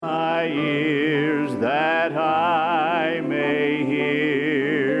ears that I may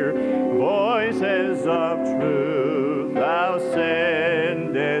hear voices of truth thou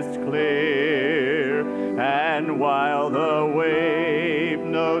sendest clear. And while the wave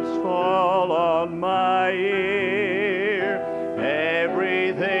notes fall on my ear,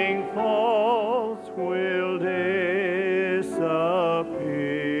 everything false will disappear.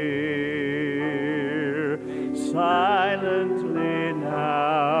 Silently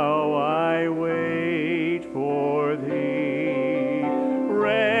now I wait for thee,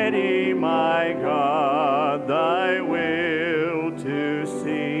 ready, my God, thy will to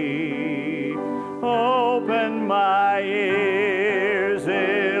see. Open my ears,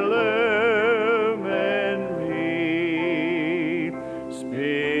 illumine me,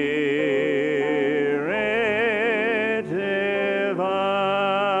 Spirit divine.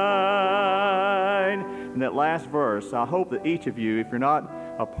 In that last verse, I hope that each of you, if you're not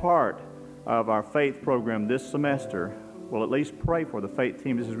a part of our faith program this semester, will at least pray for the faith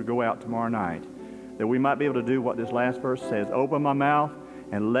team as we go out tomorrow night, that we might be able to do what this last verse says: open my mouth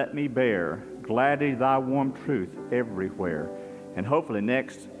and let me bear gladly thy warm truth everywhere. And hopefully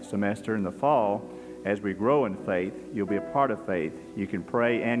next semester in the fall, as we grow in faith, you'll be a part of faith. You can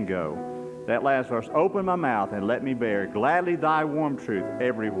pray and go. That last verse: open my mouth and let me bear gladly thy warm truth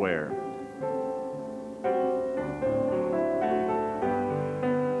everywhere.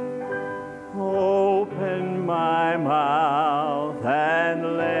 Open my mouth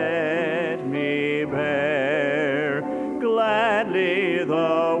and let me bear gladly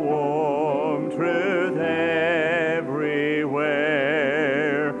the warm truth everywhere.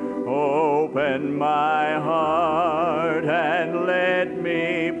 Open my heart and let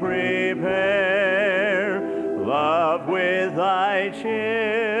me prepare love with thy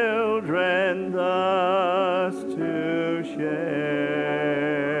children thus to share.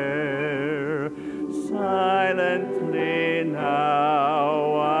 Silently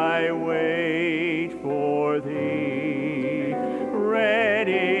now I wait for thee,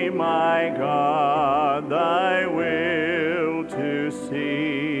 ready, my God, thy will to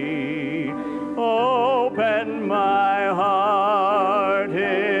see. Open my heart,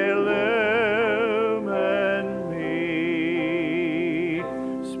 illumine me,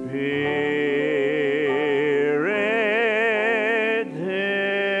 Spirit divine.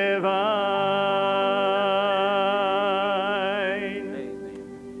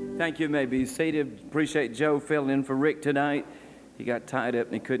 Thank you. You may be seated. Appreciate Joe filling in for Rick tonight. He got tied up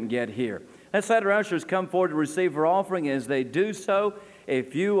and he couldn't get here. Let's let our ushers come forward to receive our offering. As they do so,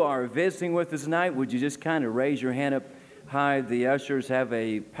 if you are visiting with us tonight, would you just kind of raise your hand up high? The ushers have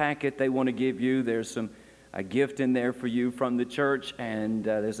a packet they want to give you. There's a gift in there for you from the church, and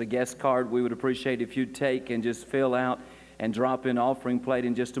there's a guest card we would appreciate if you'd take and just fill out and drop in offering plate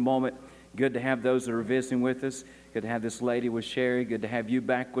in just a moment. Good to have those that are visiting with us. Good to have this lady with Sherry. Good to have you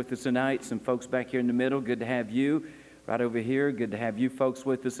back with us tonight. Some folks back here in the middle. Good to have you right over here. Good to have you folks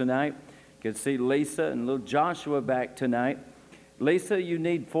with us tonight. Good to see Lisa and little Joshua back tonight. Lisa, you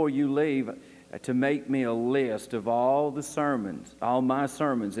need, before you leave, to make me a list of all the sermons, all my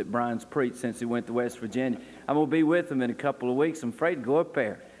sermons that Brian's preached since he went to West Virginia. I'm going to be with him in a couple of weeks. I'm afraid to go up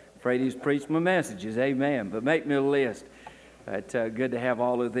there. Afraid he's preached my messages. Amen. But make me a list. But good to have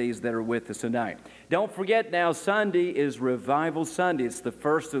all of these that are with us tonight. Don't forget now, Sunday is Revival Sunday. It's the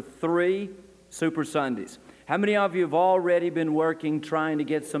first of 3 Super Sundays. How many of you have already been working trying to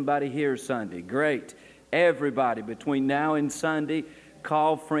get somebody here Sunday? Great. Everybody, between now and Sunday,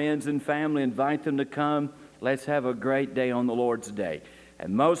 call friends and family, invite them to come. Let's have a great day on the Lord's Day.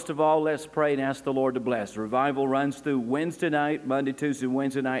 And most of all, let's pray and ask the Lord to bless. Revival runs through Wednesday night, Monday, Tuesday,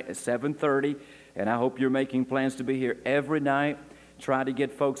 Wednesday night at 7:30. And I hope you're making plans to be here every night. Try to get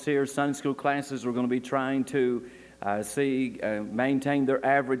folks here. Sunday school classes, we're going to be trying to maintain their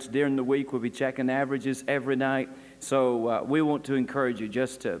average during the week. We'll be checking averages every night. So we want to encourage you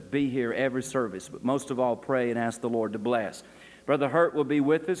just to be here every service. But most of all, pray and ask the Lord to bless. Brother Hurt will be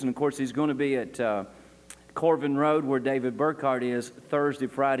with us. And, of course, he's going to be at Corvin Road where David Burkhardt is Thursday,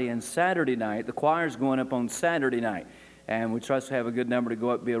 Friday, and Saturday night. The choir's going up on Saturday night. And we trust to have a good number to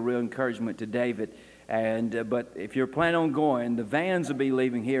go up, be a real encouragement to David. And but if you're planning on going, the vans will be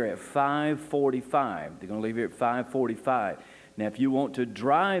leaving here at 5:45. They're going to leave here at 5:45. Now, if you want to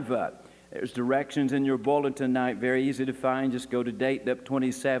drive up, there's directions in your bulletin tonight, very easy to find. Just go to Dayton up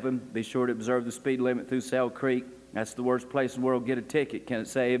 27. Be sure to observe the speed limit through Sale Creek. That's the worst place in the world to get a ticket. Can it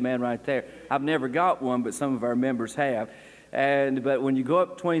say amen right there? I've never got one, but some of our members have. But when you go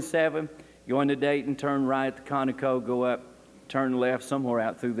up 27, go into Dayton, turn right at the Conoco, go up, turn left somewhere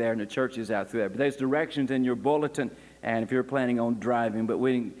out through there, and the church is out through there. But there's directions in your bulletin, and if you're planning on driving, but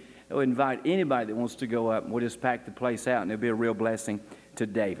we'll invite anybody that wants to go up, and we'll just pack the place out, and it'll be a real blessing to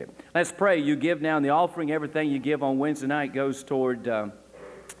David. Let's pray. You give now in the offering. Everything you give on Wednesday night goes toward the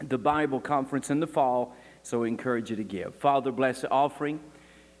Bible conference in the fall, so we encourage you to give. Father, bless the offering.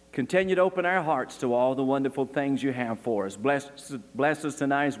 Continue to open our hearts to all the wonderful things you have for us. Bless us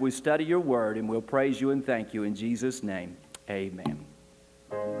tonight as we study your word, and we'll praise you and thank you in Jesus' name. Amen.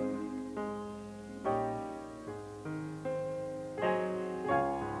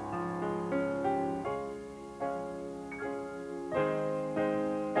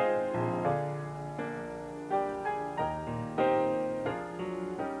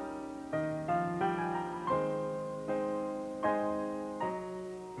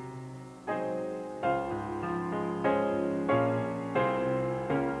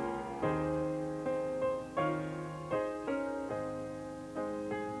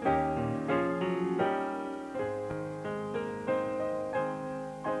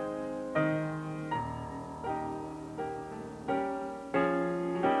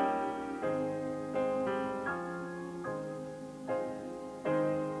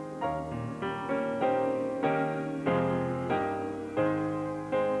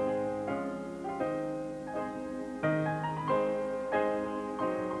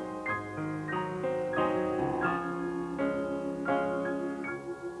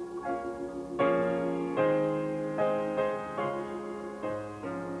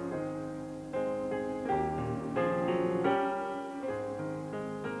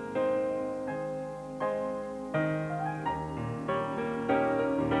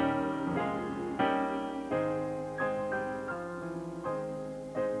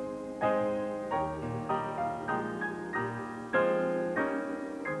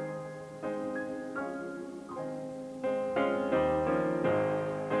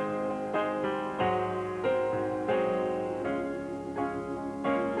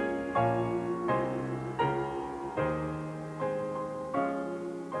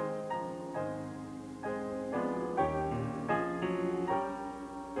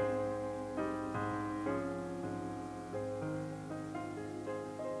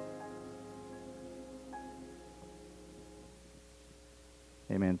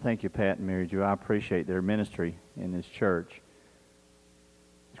 Amen. Thank you, Pat and Mary Jo. I appreciate their ministry in this church.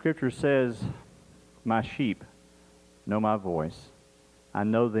 Scripture says, my sheep know my voice. I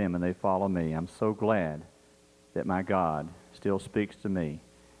know them and they follow me. I'm so glad that my God still speaks to me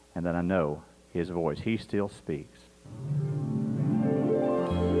and that I know his voice. He still speaks.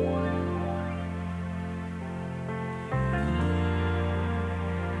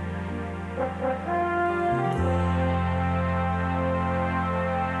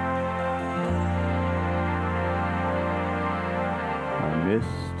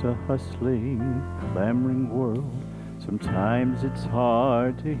 Amidst a hustling, clamoring world, sometimes it's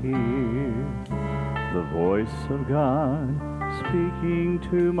hard to hear the voice of God speaking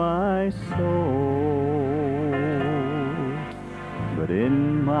to my soul. But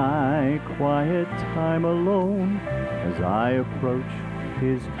in my quiet time alone, as I approach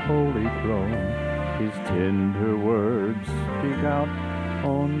his holy throne, his tender words speak out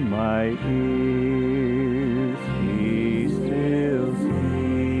on my ears. He still speaks.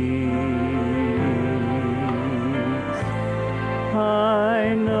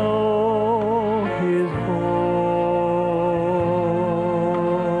 I know his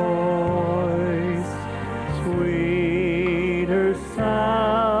voice, sweeter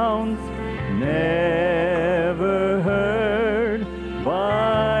sounds never heard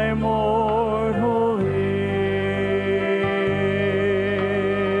by mortal ears.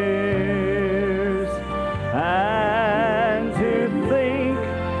 And to think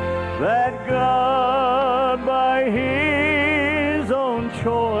that God by his own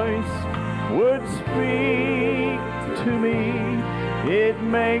choice would speak to me, it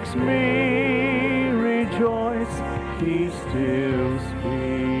makes me rejoice. He still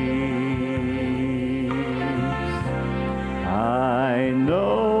speaks. I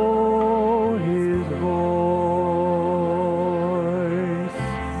know his voice.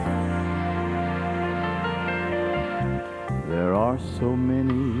 There are so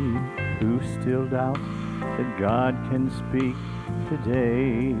many who still doubt that God can speak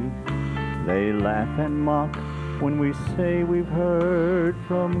today. They laugh and mock when we say we've heard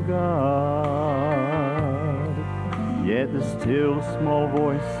from God. Yet the still small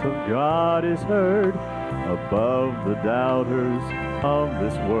voice of God is heard above the doubters of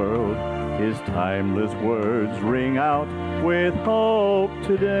this world. His timeless words ring out with hope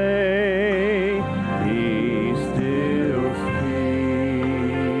today. He still speaks.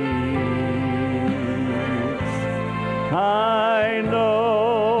 I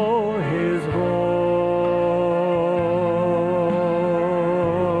know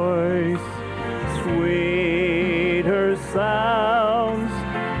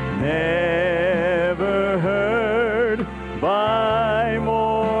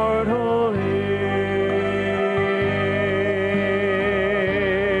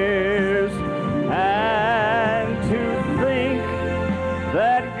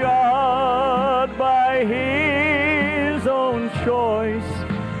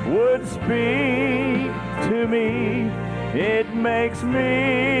would speak to me. It makes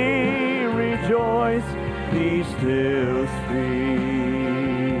me rejoice. He still speaks.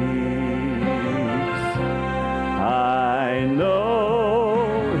 I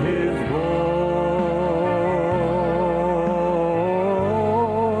know his voice.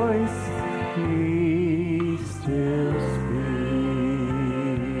 He still speaks.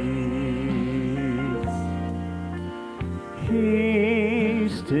 He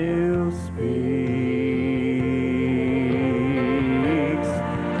still speaks.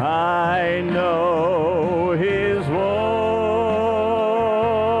 I know his voice.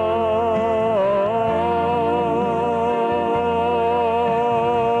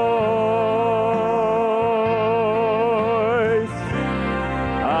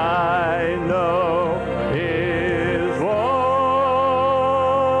 I know his voice.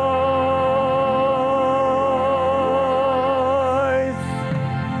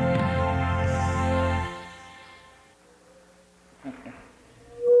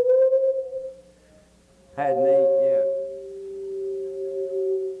 Had me, yeah.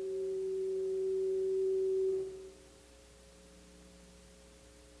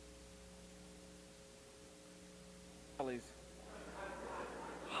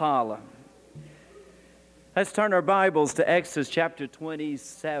 Holla. Let's turn our Bibles to Exodus chapter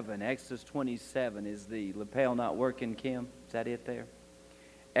 27. Exodus 27. Is the lapel not working, Kim? Is that it there?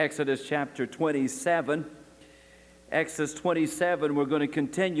 Exodus chapter 27. Exodus 27, we're going to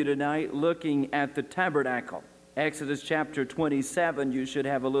continue tonight looking at the tabernacle. Exodus chapter 27, you should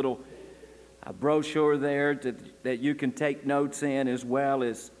have a little brochure there that you can take notes in, as well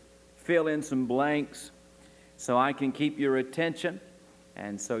as fill in some blanks so I can keep your attention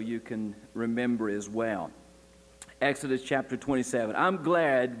and so you can remember as well. Exodus chapter 27. I'm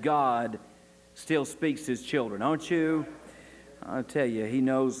glad God still speaks to his children, aren't you? I'll tell you, he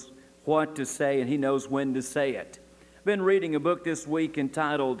knows what to say and he knows when to say it. I've been reading a book this week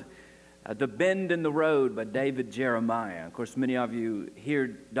entitled The Bend in the Road by David Jeremiah. Of course, many of you hear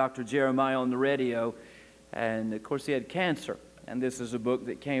Dr. Jeremiah on the radio, and of course he had cancer. And this is a book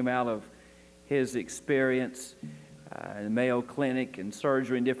that came out of his experience in the Mayo Clinic and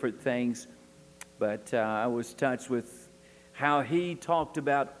surgery and different things. But I was touched with how he talked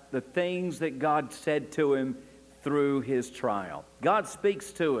about the things that God said to him through his trial. God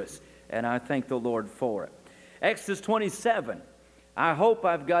speaks to us, and I thank the Lord for it. Exodus 27. I hope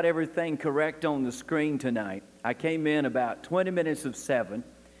I've got everything correct on the screen tonight. I came in about 20 minutes of 7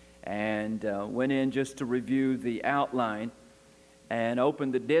 and went in just to review the outline and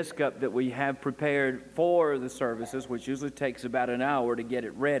opened the disc up that we have prepared for the services, which usually takes about an hour to get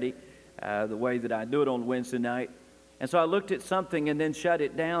it ready, the way that I do it on Wednesday night. And so I looked at something and then shut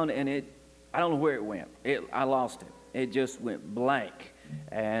it down, and I don't know where it went. I lost it. It just went blank.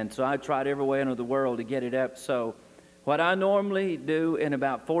 And so I tried every way under the world to get it up. So what I normally do in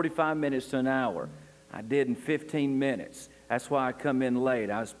about 45 minutes to an hour, I did in 15 minutes. That's why I come in late.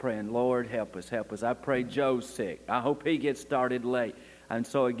 I was praying, Lord, help us, help us. I pray Joe's sick. I hope he gets started late. And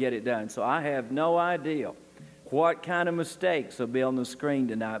so I get it done. So I have no idea what kind of mistakes will be on the screen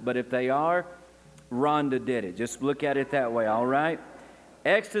tonight. But if they are, Rhonda did it. Just look at it that way, all right?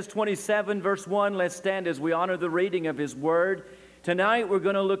 Exodus 27, verse 1. Let's stand as we honor the reading of his word. Tonight we're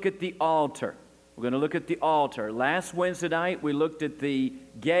going to look at the altar. We're going to look at the altar. Last Wednesday night we looked at the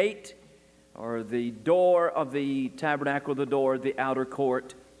gate or the door of the tabernacle, the door of the outer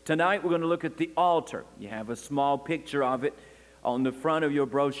court. Tonight we're going to look at the altar. You have a small picture of it on the front of your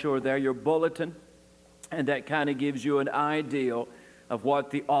brochure there, your bulletin, and that kind of gives you an idea of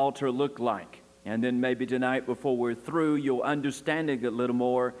what the altar looked like. And then maybe tonight before we're through, you'll understand it a little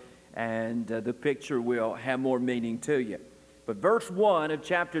more, and the picture will have more meaning to you. But verse 1 of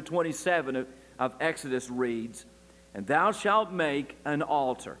chapter 27 of Exodus reads, And thou shalt make an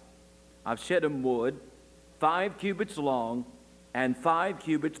altar of shittim wood, 5 cubits long, and 5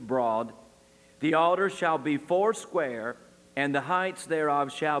 cubits broad. The altar shall be 4 square, and the heights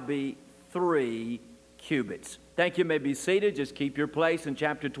thereof shall be 3 cubits. Thank you. You may be seated. Just keep your place in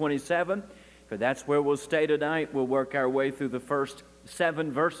chapter 27, for that's where we'll stay tonight. We'll work our way through the first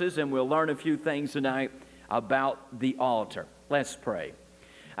 7 verses, and we'll learn a few things tonight about the altar. Let's pray.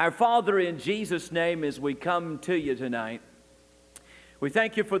 Our Father, in Jesus' name, as we come to you tonight, we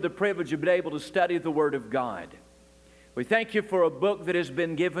thank you for the privilege of being able to study the Word of God. We thank you for a book that has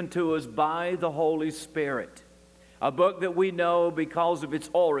been given to us by the Holy Spirit, a book that we know because of its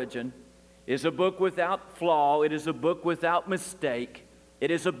origin is a book without flaw. It is a book without mistake. It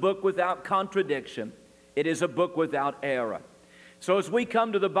is a book without contradiction. It is a book without error. So as we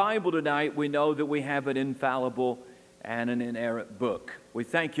come to the Bible tonight, we know that we have an infallible and an inerrant book. We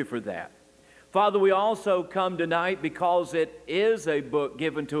thank you for that. Father, we also come tonight because it is a book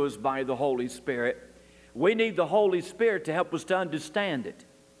given to us by the Holy Spirit. We need the Holy Spirit to help us to understand it.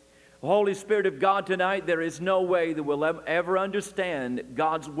 Holy Spirit of God, tonight, there is no way that we'll ever understand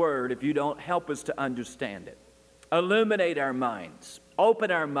God's Word if you don't help us to understand it. Illuminate our minds, open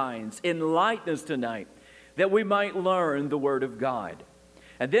our minds, enlighten us tonight, that we might learn the Word of God.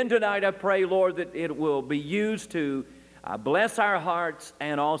 And then tonight I pray, Lord, that it will be used to bless our hearts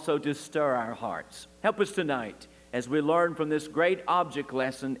and also to stir our hearts. Help us tonight as we learn from this great object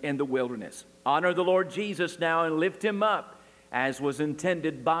lesson in the wilderness. Honor the Lord Jesus now and lift Him up as was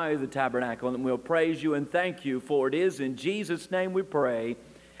intended by the tabernacle. And we'll praise you and thank you, for it is in Jesus' name we pray.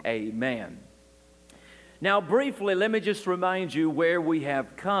 Amen. Now, briefly, let me just remind you where we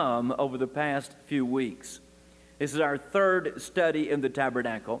have come over the past few weeks. This is our third study in the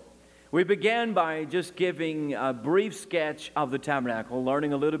tabernacle. We began by just giving a brief sketch of the tabernacle,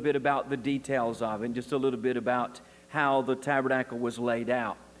 learning a little bit about the details of it, and just a little bit about how the tabernacle was laid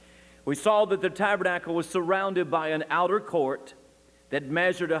out. We saw that the tabernacle was surrounded by an outer court that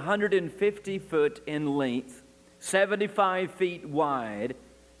measured 150 foot in length, 75 feet wide,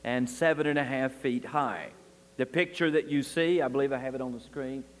 and 7.5 feet high. The picture that you see, I believe I have it on the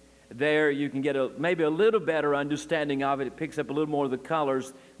screen, there you can get maybe a little better understanding of it. It picks up a little more of the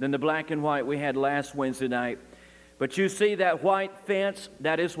colors than the black and white we had last Wednesday night. But you see that white fence,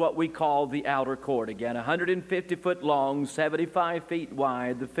 that is what we call the outer court. Again, 150 foot long, 75 feet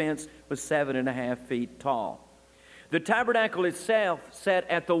wide. The fence was 7.5 feet tall. The tabernacle itself sat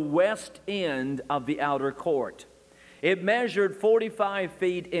at the west end of the outer court. It measured 45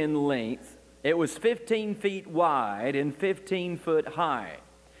 feet in length. It was 15 feet wide and 15 foot high.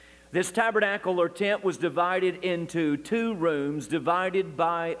 This tabernacle or tent was divided into two rooms divided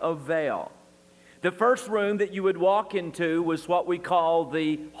by a veil. The first room that you would walk into was what we call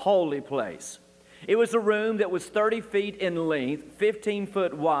the holy place. It was a room that was 30 feet in length, 15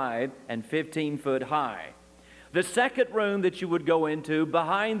 foot wide, and 15 foot high. The second room that you would go into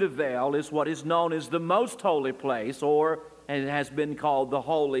behind the veil is what is known as the most holy place, or it has been called the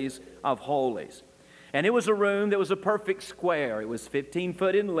holies of holies. And it was a room that was a perfect square. It was 15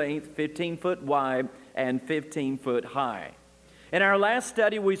 foot in length, 15 foot wide, and 15 foot high. In our last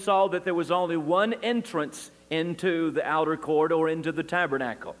study, we saw that there was only one entrance into the outer court or into the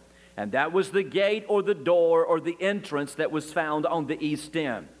tabernacle. And that was the gate or the door or the entrance that was found on the east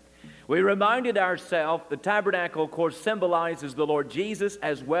end. We reminded ourselves the tabernacle, of course, symbolizes the Lord Jesus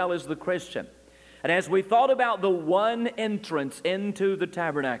as well as the Christian. And as we thought about the one entrance into the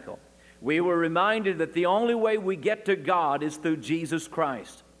tabernacle, we were reminded that the only way we get to God is through Jesus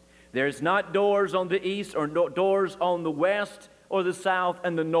Christ. There's not doors on the east or doors on the west or the south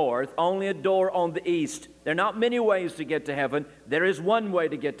and the north, only a door on the east. There are not many ways to get to heaven. There is one way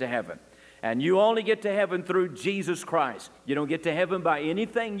to get to heaven. And you only get to heaven through Jesus Christ. You don't get to heaven by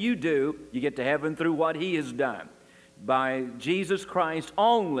anything you do. You get to heaven through what He has done. By Jesus Christ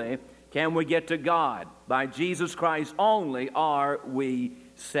only can we get to God. By Jesus Christ only are we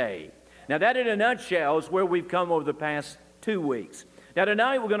saved. Now that in a nutshell is where we've come over the past 2 weeks. Now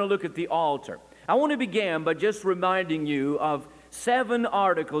tonight we're going to look at the altar. I want to begin by just reminding you of 7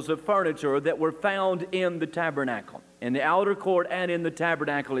 articles of furniture that were found in the tabernacle, in the outer court and in the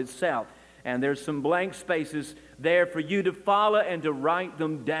tabernacle itself. And there's some blank spaces there for you to follow and to write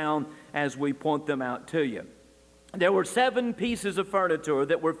them down as we point them out to you. There were 7 pieces of furniture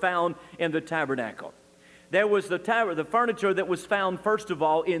that were found in the tabernacle. There was the furniture that was found, first of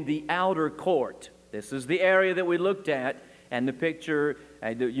all, in the outer court. This is the area that we looked at, and the picture,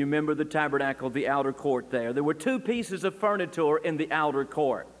 you remember the tabernacle, the outer court there. There were 2 pieces of furniture in the outer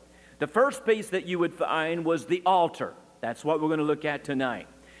court. The first piece that you would find was the altar. That's what we're going to look at tonight.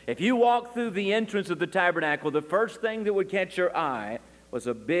 If you walk through the entrance of the tabernacle, the first thing that would catch your eye was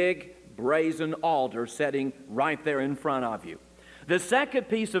a big brazen altar sitting right there in front of you. The second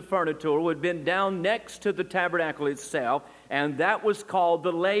piece of furniture would have been down next to the tabernacle itself, and that was called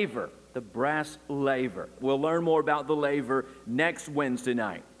the laver, the brass laver. We'll learn more about the laver next Wednesday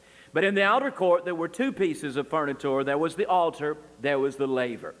night. But in the outer court, there were 2 pieces of furniture. There was the altar, there was the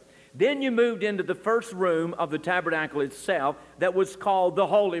laver. Then you moved into the first room of the tabernacle itself that was called the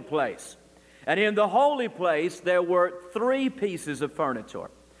holy place. And in the holy place, there were 3 pieces of furniture.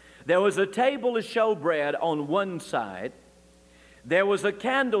 There was a table of showbread on one side. There was a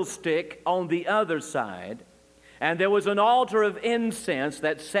candlestick on the other side. And there was an altar of incense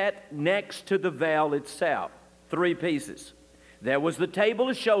that sat next to the veil itself. 3 pieces. There was the table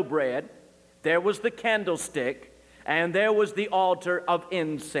of showbread. There was the candlestick. And there was the altar of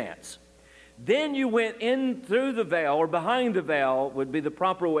incense. Then you went in through the veil, or behind the veil would be the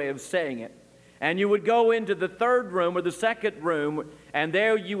proper way of saying it. And you would go into the third room or the second room, and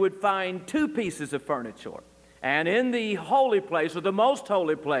there you would find two pieces of furniture. And in the holy place, or the most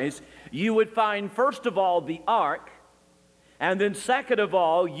holy place, you would find, first of all, the ark, and then second of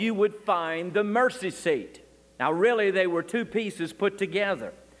all, you would find the mercy seat. Now, really, they were two pieces put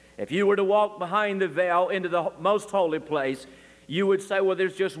together. If you were to walk behind the veil into the most holy place, you would say, well,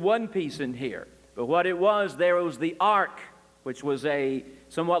 there's just one piece in here. But what it was, there was the ark, which was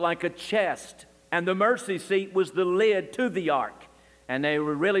somewhat like a chest, and the mercy seat was the lid to the ark. And they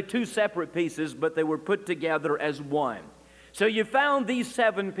were really two separate pieces, but they were put together as one. So you found these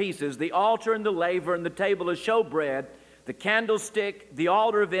 7 pieces, the altar and the laver and the table of showbread, the candlestick, the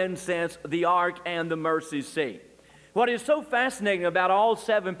altar of incense, the ark, and the mercy seat. What is so fascinating about all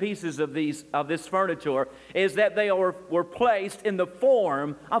 7 pieces of this furniture is that they were placed in the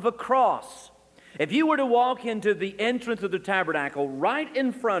form of a cross. If you were to walk into the entrance of the tabernacle, right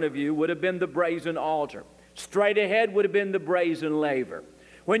in front of you would have been the brazen altar. Straight ahead would have been the brazen laver.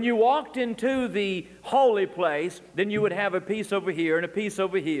 When you walked into the holy place, then you would have a piece over here and a piece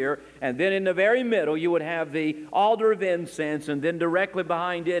over here, and then in the very middle you would have the altar of incense, and then directly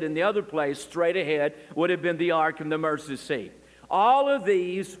behind it in the other place, straight ahead, would have been the ark and the mercy seat. All of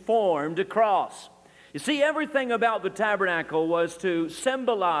these formed a cross. You see, everything about the tabernacle was to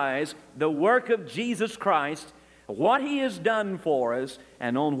symbolize the work of Jesus Christ, what He has done for us,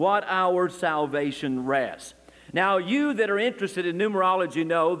 and on what our salvation rests. Now, you that are interested in numerology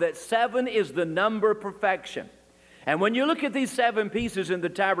know that 7 is the number of perfection. And when you look at these 7 pieces in the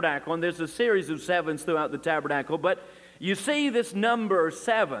tabernacle, and there's a series of 7s throughout the tabernacle, but you see this number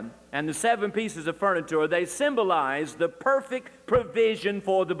 7 and the 7 pieces of furniture, they symbolize the perfect provision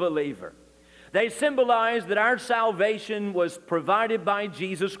for the believer. They symbolize that our salvation was provided by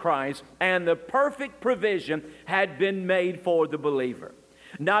Jesus Christ, and the perfect provision had been made for the believer.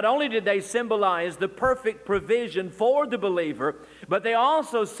 Not only did they symbolize the perfect provision for the believer, but they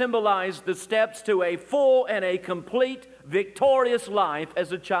also symbolized the steps to a full and a complete victorious life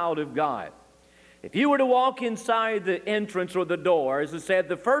as a child of God. If you were to walk inside the entrance or the door, as I said,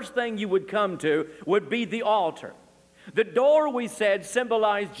 the first thing you would come to would be the altar. The door, we said,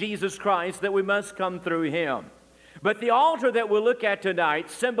 symbolized Jesus Christ, that we must come through Him. But the altar that we'll look at tonight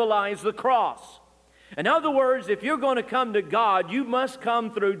symbolized the cross. In other words, if you're going to come to God, you must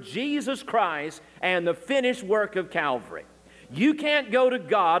come through Jesus Christ and the finished work of Calvary. You can't go to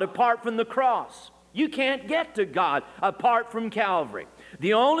God apart from the cross. You can't get to God apart from Calvary.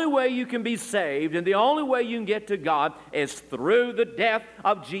 The only way you can be saved and the only way you can get to God is through the death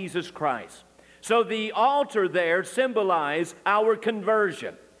of Jesus Christ. So the altar there symbolized our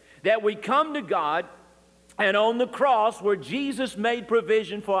conversion, that we come to God, and on the cross where Jesus made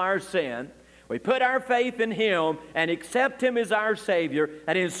provision for our sin, we put our faith in Him and accept Him as our Savior,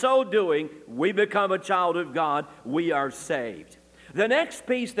 and in so doing, we become a child of God. We are saved. The next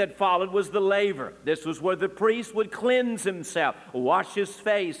piece that followed was the laver. This was where the priest would cleanse himself, wash his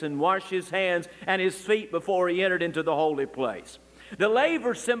face and wash his hands and his feet before he entered into the holy place. The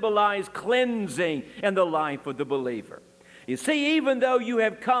laver symbolized cleansing in the life of the believer. You see, even though you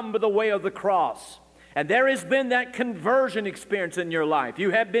have come by the way of the cross, and there has been that conversion experience in your life,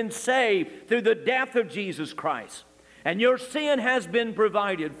 you have been saved through the death of Jesus Christ, and your sin has been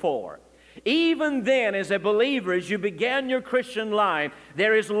provided for. Even then, as a believer, as you began your Christian life,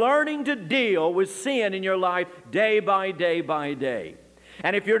 there is learning to deal with sin in your life day by day by day.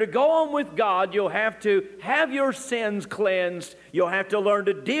 And if you're to go on with God, you'll have to have your sins cleansed. You'll have to learn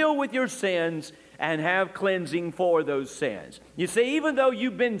to deal with your sins and have cleansing for those sins. You see, even though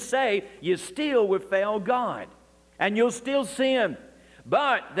you've been saved, you still will fail God, and you'll still sin.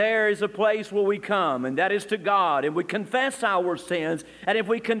 But there is a place where we come, and that is to God, and we confess our sins. And if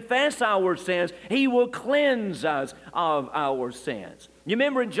we confess our sins, He will cleanse us of our sins. You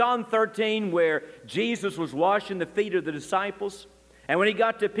remember in John 13 where Jesus was washing the feet of the disciples? And when He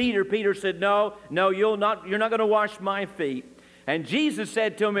got to Peter, Peter said, No, you're not going to wash my feet. And Jesus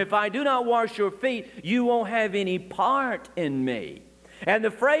said to him, if I do not wash your feet, you won't have any part in me. And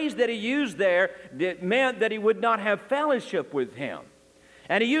the phrase that He used there meant that He would not have fellowship with Him.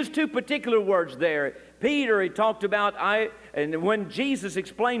 And He used 2 particular words there. Peter, he talked about, and when Jesus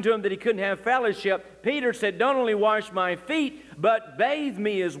explained to him that he couldn't have fellowship, Peter said, don't only wash my feet, but bathe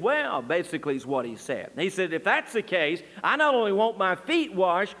me as well, basically is what he said. He said, if that's the case, I not only want my feet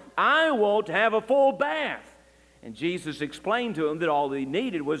washed, I want to have a full bath. And Jesus explained to him that all he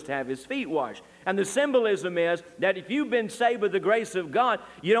needed was to have his feet washed. And the symbolism is that if you've been saved by the grace of God,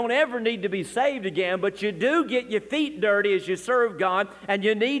 you don't ever need to be saved again, but you do get your feet dirty as you serve God, and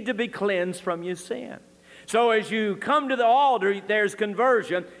you need to be cleansed from your sin. So as you come to the altar, there's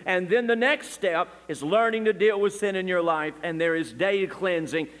conversion, and then the next step is learning to deal with sin in your life, and there is daily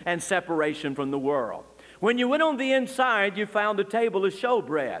cleansing and separation from the world. When you went on the inside, you found a table of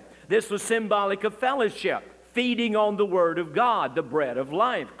showbread. This was symbolic of fellowship, feeding on the Word of God, the bread of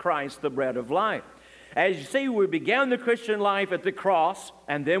life, Christ, the bread of life. As you see, we began the Christian life at the cross,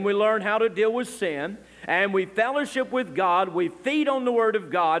 and then we learned how to deal with sin, and we fellowship with God. We feed on the Word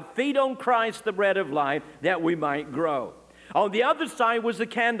of God, feed on Christ, the bread of life, that we might grow. On the other side was the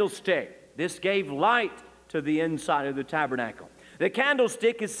candlestick. This gave light to the inside of the tabernacle. The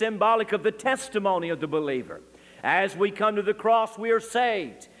candlestick is symbolic of the testimony of the believer. As we come to the cross, we are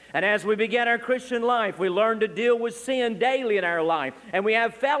saved. And as we begin our Christian life, we learn to deal with sin daily in our life. And we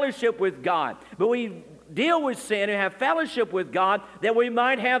have fellowship with God. But we deal with sin and have fellowship with God that we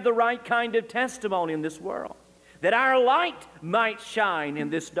might have the right kind of testimony in this world. That our light might shine in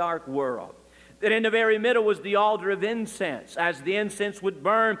this dark world. That in the very middle was the altar of incense. As the incense would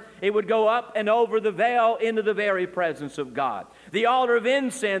burn, it would go up and over the veil into the very presence of God. The altar of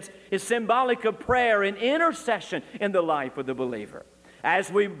incense is symbolic of prayer and intercession in the life of the believer.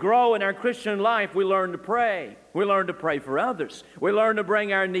 As we grow in our Christian life, we learn to pray. We learn to pray for others. We learn to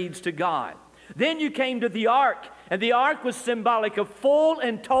bring our needs to God. Then you came to the ark, and the ark was symbolic of full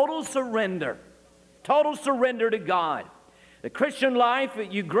and total surrender. Total surrender to God. The Christian life,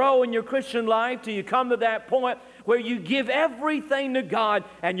 you grow in your Christian life till you come to that point where you give everything to God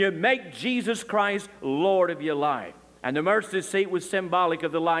and you make Jesus Christ Lord of your life. And the mercy seat was symbolic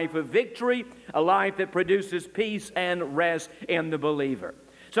of the life of victory, a life that produces peace and rest in the believer.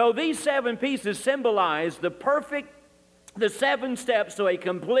 So these 7 pieces symbolize the 7 steps to a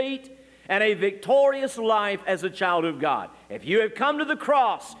complete and a victorious life as a child of God. If you have come to the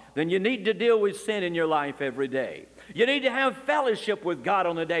cross, then you need to deal with sin in your life every day. You need to have fellowship with God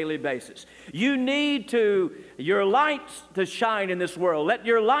on a daily basis. You need your lights to shine in this world. Let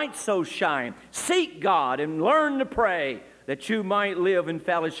your light so shine. Seek God and learn to pray that you might live in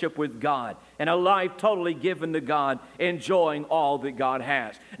fellowship with God and a life totally given to God, enjoying all that God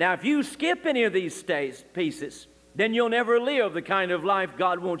has. Now, if you skip any of these pieces, then you'll never live the kind of life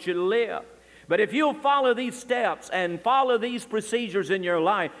God wants you to live. But if you'll follow these steps and follow these procedures in your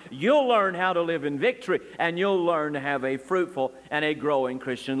life, you'll learn how to live in victory, and you'll learn to have a fruitful and a growing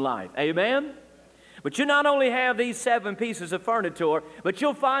Christian life. Amen? But you not only have these 7 pieces of furniture, but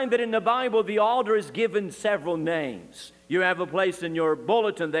you'll find that in the Bible the altar is given several names. You have a place in your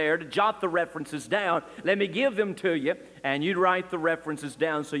bulletin there to jot the references down. Let me give them to you, and you write the references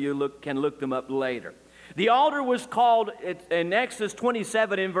down so you can look them up later. The altar was called, in Exodus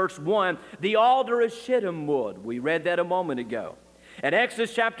 27 in verse 1, the altar of shittim wood. We read that a moment ago. In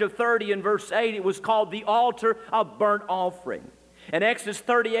Exodus chapter 30 in verse 8, it was called the altar of burnt offering. In Exodus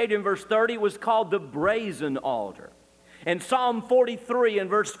 38 in verse 30, it was called the brazen altar. In Psalm 43 in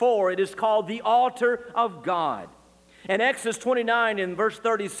verse 4, it is called the altar of God. In Exodus 29 in verse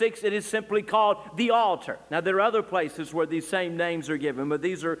 36, it is simply called the altar. Now, there are other places where these same names are given, but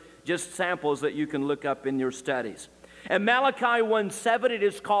these are just samples that you can look up in your studies. In Malachi 1:7, it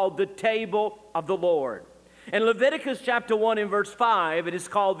is called the table of the Lord. In Leviticus chapter 1 in verse 5, it is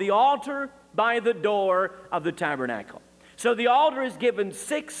called the altar by the door of the tabernacle. So the altar is given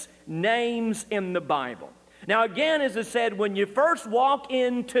 6 names in the Bible. Now again, as I said, when you first walk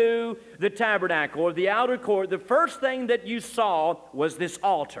into the tabernacle or the outer court, the first thing that you saw was this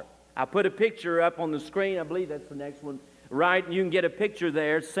altar. I put a picture up on the screen. I believe that's the next one, right? You can get a picture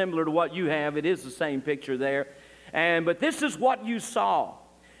there similar to what you have. It is the same picture there. But this is what you saw.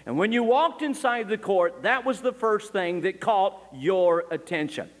 And when you walked inside the court, that was the first thing that caught your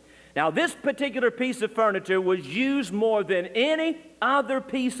attention. Now, this particular piece of furniture was used more than any other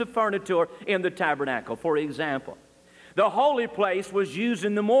piece of furniture in the tabernacle. For example, the holy place was used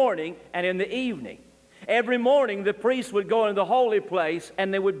in the morning and in the evening. Every morning, the priest would go into the holy place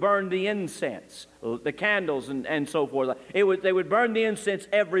and they would burn the incense, the candles and so forth. They would burn the incense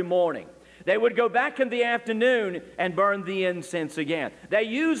every morning. They would go back in the afternoon and burn the incense again. They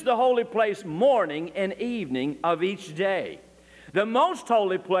used the holy place morning and evening of each day. The most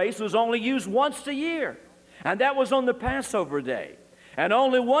holy place was only used once a year, and that was on the Passover day. And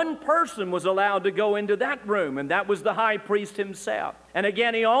only one person was allowed to go into that room, and that was the high priest himself. And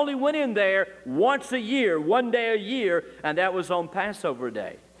again, he only went in there once a year, one day a year, and that was on Passover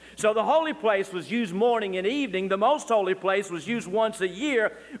day. So the holy place was used morning and evening. The most holy place was used once a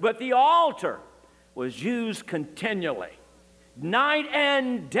year, but the altar was used continually. Night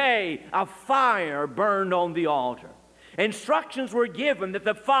and day, a fire burned on the altar. Instructions were given that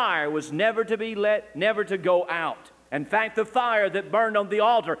the fire was never to go out. In fact, the fire that burned on the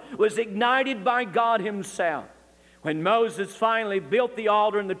altar was ignited by God Himself. When Moses finally built the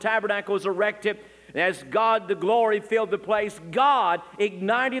altar and the tabernacle was erected, as God, the glory, filled the place, God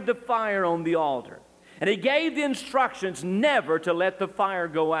ignited the fire on the altar. And He gave the instructions never to let the fire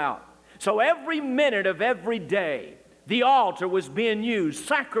go out. So every minute of every day, the altar was being used.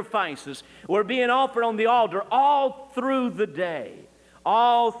 Sacrifices were being offered on the altar all through the day.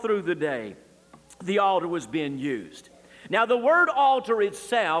 All through the day, the altar was being used. Now, the word altar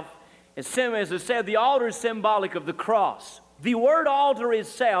itself, as I said, the altar is symbolic of the cross. The word altar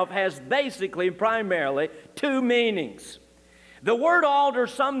itself has basically, primarily, two meanings. The word altar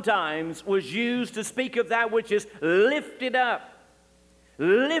sometimes was used to speak of that which is lifted up.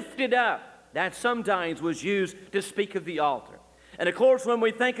 Lifted up. That sometimes was used to speak of the altar. And of course, when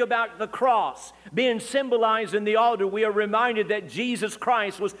we think about the cross being symbolized in the altar, we are reminded that Jesus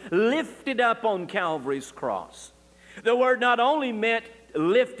Christ was lifted up on Calvary's cross. The word not only meant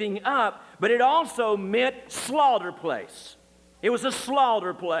lifting up, but it also meant slaughter place. It was a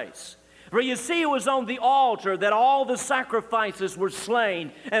slaughter place. For you see, it was on the altar that all the sacrifices were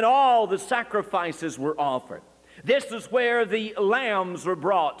slain and all the sacrifices were offered. This is where the lambs were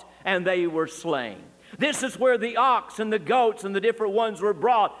brought and they were slain. This is where the ox and the goats and the different ones were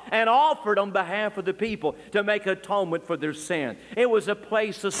brought and offered on behalf of the people to make atonement for their sin. It was a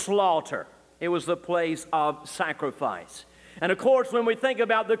place of slaughter. It was a place of sacrifice. And of course, when we think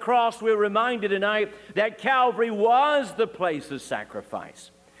about the cross, we're reminded tonight that Calvary was the place of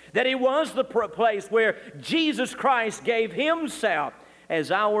sacrifice. That it was the place where Jesus Christ gave Himself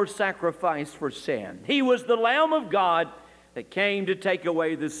as our sacrifice for sin. He was the Lamb of God that came to take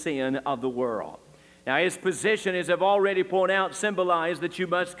away the sin of the world. Now, His position, as I've already pointed out, symbolized that you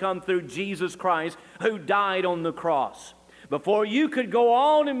must come through Jesus Christ who died on the cross. Before you could go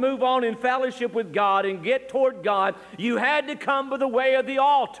on and move on in fellowship with God and get toward God, you had to come by the way of the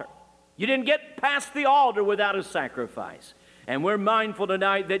altar. You didn't get past the altar without a sacrifice. And we're mindful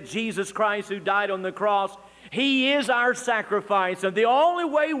tonight that Jesus Christ who died on the cross, He is our sacrifice. And the only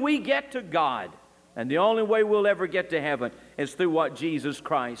way we get to God and the only way we'll ever get to heaven is through what Jesus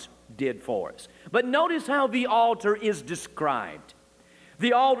Christ did for us. But notice how the altar is described.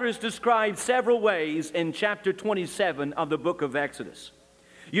 The altar is described several ways in chapter 27 of the book of Exodus.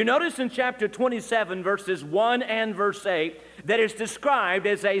 You notice in chapter 27, verses 1 and verse 8, that it's described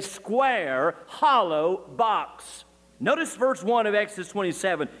as a square, hollow box. Notice verse 1 of Exodus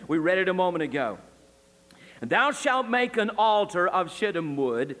 27. We read it a moment ago. And thou shalt make an altar of shittim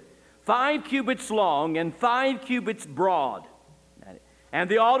wood, 5 cubits long and 5 cubits broad. And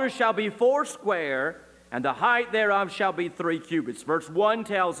the altar shall be 4 square, and the height thereof shall be 3 cubits. Verse 1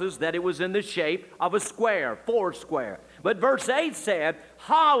 tells us that it was in the shape of a square, 4 square. But verse 8 said,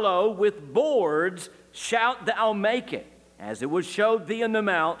 hollow with boards shalt thou make it. As it was showed thee in the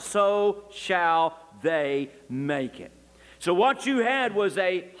mount, so shall they make it. So what you had was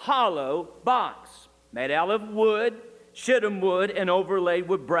a hollow box made out of wood, shittim wood, and overlaid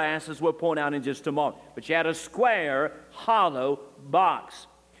with brass, as we'll point out in just a moment. But you had a square, hollow box.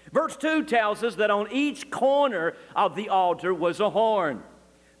 Verse 2 tells us that on each corner of the altar was a horn.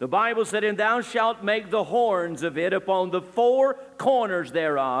 The Bible said, and thou shalt make the horns of it upon the 4 corners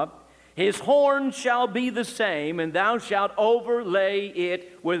thereof. His horn shall be the same, and thou shalt overlay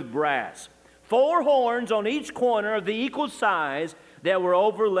it with brass. 4 horns on each corner of the equal size that were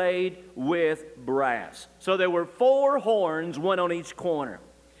overlaid with brass. So there were 4 horns, one on each corner.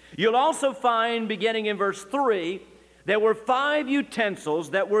 You'll also find, beginning in verse 3, there were 5 utensils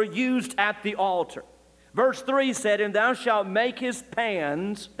that were used at the altar. Verse 3 said, and thou shalt make his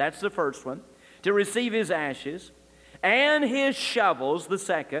pans, that's the first one, to receive his ashes, and his shovels, the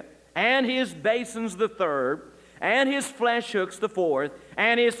second, and his basins, the third, and his flesh hooks, the fourth,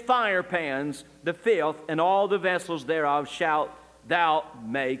 and his fire pans, the fifth, and all the vessels thereof shalt thou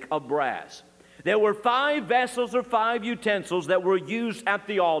make of brass. There were 5 vessels or 5 utensils that were used at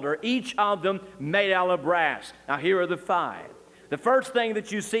the altar, each of them made out of brass. Now here are the 5. The first thing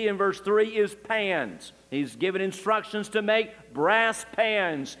that you see in verse 3 is pans. He's given instructions to make brass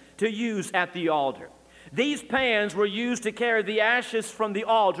pans to use at the altar. These pans were used to carry the ashes from the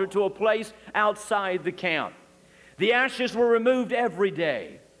altar to a place outside the camp. The ashes were removed every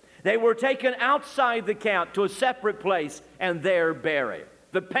day. They were taken outside the camp to a separate place and there buried.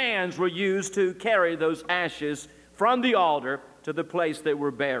 The pans were used to carry those ashes from the altar to the place they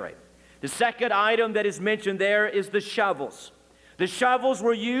were buried. The second item that is mentioned there is the shovels. The shovels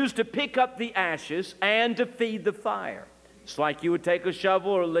were used to pick up the ashes and to feed the fire. It's like you would take a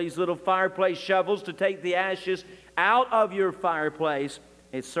shovel or these little fireplace shovels to take the ashes out of your fireplace.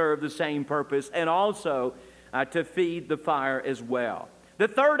 It served the same purpose, and also to feed the fire as well. The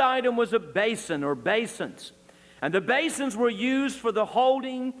third item was a basin or basins. And the basins were used for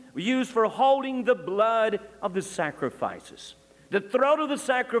holding the blood of the sacrifices. The throat of the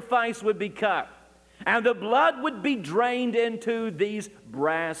sacrifice would be cut, and the blood would be drained into these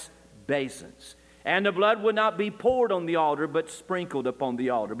brass basins. And the blood would not be poured on the altar, but sprinkled upon the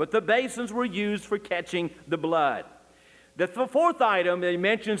altar. But the basins were used for catching the blood. The fourth item that he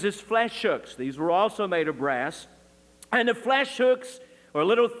mentions is flesh hooks. These were also made of brass. And the flesh hooks or a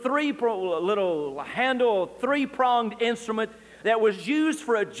little three-pronged instrument that was used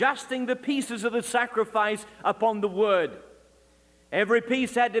for adjusting the pieces of the sacrifice upon the wood. Every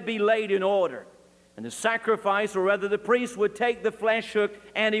piece had to be laid in order. And the sacrifice, or rather the priest, would take the flesh hook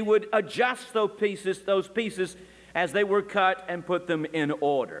and he would adjust those pieces as they were cut and put them in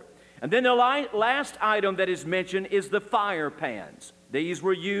order. And then the last item that is mentioned is the fire pans. These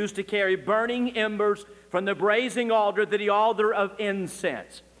were used to carry burning embers from the brazen altar to the altar of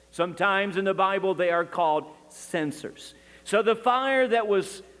incense. Sometimes in the Bible they are called censers. So the fire that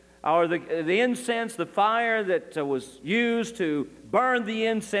was, or the incense, the fire that was used to burn the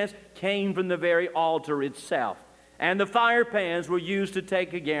incense came from the very altar itself. And the fire pans were used to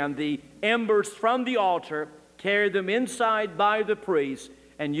take again the embers from the altar, carry them inside by the priest,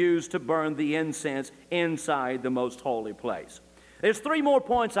 and used to burn the incense inside the most holy place. There's three more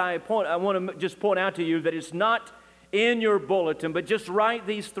points I want to just point out to you that is not in your bulletin, but just write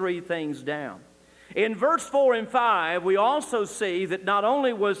these three things down. In verse 4 and 5, we also see that not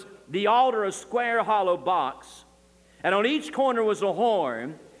only was the altar a square hollow box, and on each corner was a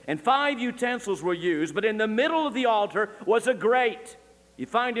horn, and 5 utensils were used, but in the middle of the altar was a grate. You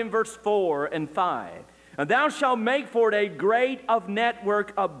find in verse 4 and 5. And thou shalt make for it a grate of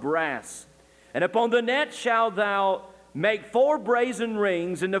network of brass, and upon the net shalt thou make 4 brazen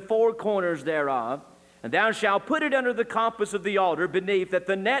rings in the 4 corners thereof, and thou shalt put it under the compass of the altar beneath, that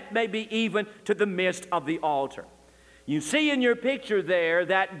the net may be even to the midst of the altar. You see in your picture there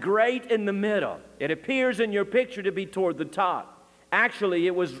that grate in the middle. It appears in your picture to be toward the top. Actually,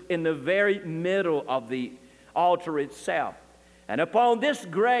 it was in the very middle of the altar itself. And upon this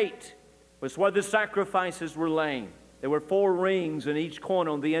grate was where the sacrifices were laying. There were 4 rings in each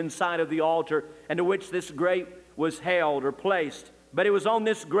corner on the inside of the altar, into which this grate was held or placed. But it was on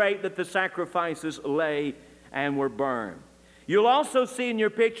this grate that the sacrifices lay and were burned. You'll also see in your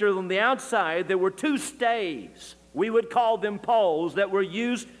picture on the outside there were 2 staves. We would call them poles that were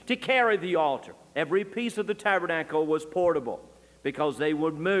used to carry the altar. Every piece of the tabernacle was portable because they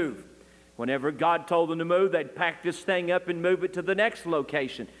would move. Whenever God told them to move, they'd pack this thing up and move it to the next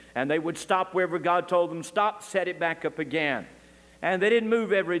location. And they would stop wherever God told them to stop, set it back up again. And they didn't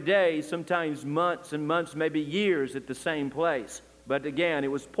move every day, sometimes months and months, maybe years at the same place. But again,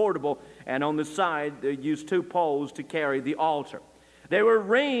 it was portable, and on the side, they used 2 poles to carry the altar. There were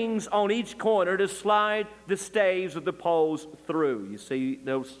rings on each corner to slide the staves of the poles through. You see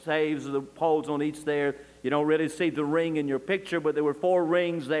those staves of the poles on each there. You don't really see the ring in your picture, but there were 4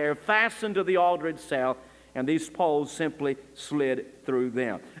 rings there fastened to the altar itself, and these poles simply slid through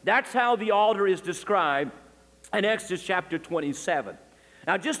them. That's how the altar is described in Exodus chapter 27.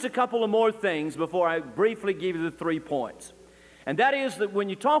 Now, just a couple of more things before I briefly give you the 3 points. And that is that when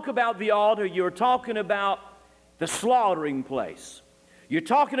you talk about the altar, you're talking about the slaughtering place. You're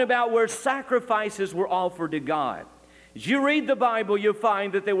talking about where sacrifices were offered to God. As you read the Bible, you'll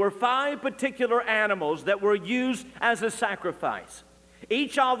find that there were 5 particular animals that were used as a sacrifice.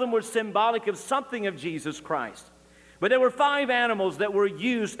 Each of them was symbolic of something of Jesus Christ. But there were 5 animals that were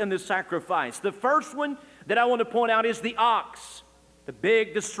used in the sacrifice. The first one that I want to point out is the ox, the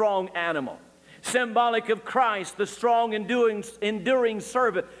big, the strong animal. Symbolic of Christ, the strong, enduring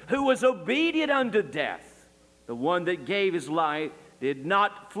servant who was obedient unto death. The one that gave his life, did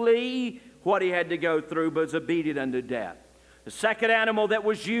not flee what he had to go through, but was obedient unto death. The second animal that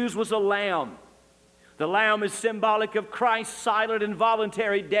was used was a lamb. The lamb is symbolic of Christ's silent and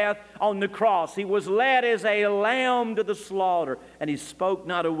voluntary death on the cross. He was led as a lamb to the slaughter, and he spoke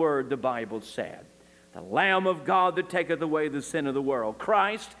not a word, the Bible said. The Lamb of God that taketh away the sin of the world.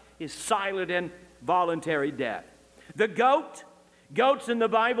 Christ is silent and voluntary death. The goats in the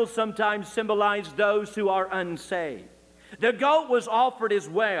Bible sometimes symbolize those who are unsaved. The goat was offered as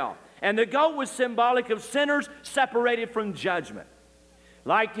well, and the goat was symbolic of sinners separated from judgment.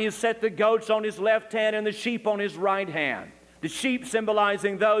 Like he set the goats on his left hand and the sheep on his right hand. The sheep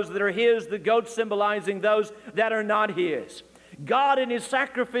symbolizing those that are his, the goats symbolizing those that are not his. God in His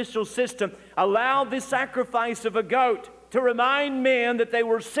sacrificial system allowed the sacrifice of a goat to remind men that they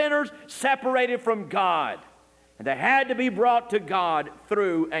were sinners separated from God. And they had to be brought to God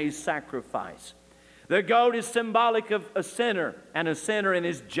through a sacrifice. The goat is symbolic of a sinner and a sinner in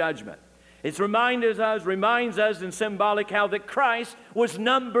his judgment. It reminds us in symbolic how that Christ was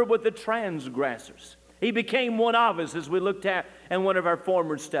numbered with the transgressors. He became one of us, as we looked at in one of our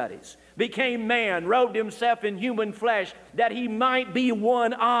former studies. Became man, robed Himself in human flesh, that He might be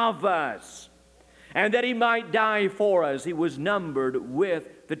one of us, and that He might die for us. He was numbered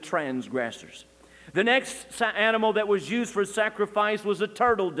with the transgressors. The next animal that was used for sacrifice was a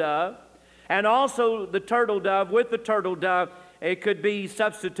turtle dove. And also the turtle dove, with the turtle dove, it could be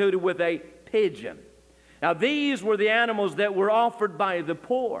substituted with a pigeon. Now these were the animals that were offered by the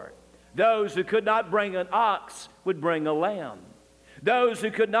poor. Those who could not bring an ox would bring a lamb. Those who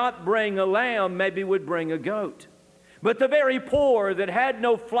could not bring a lamb maybe would bring a goat. But the very poor that had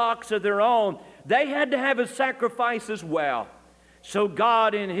no flocks of their own, they had to have a sacrifice as well. So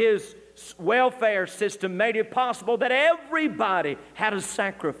God in His welfare system made it possible that everybody had a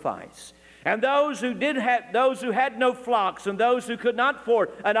sacrifice. And those who had no flocks and those who could not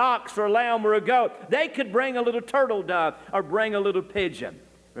afford an ox or a lamb or a goat, they could bring a little turtle dove or bring a little pigeon.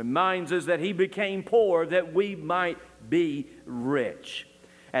 Reminds us that He became poor that we might be rich.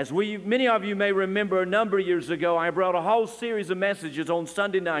 As many of you may remember, a number of years ago, I brought a whole series of messages on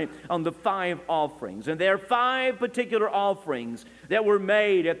Sunday night on the 5 offerings. And there are 5 particular offerings that were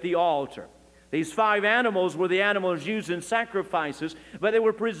made at the altar. These 5 animals were the animals used in sacrifices, but they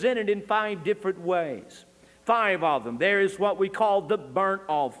were presented in 5 different ways. 5 of them. There is what we call the burnt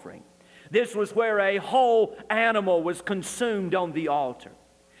offering. This was where a whole animal was consumed on the altar.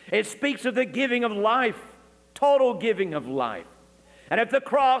 It speaks of the giving of life, total giving of life. And at the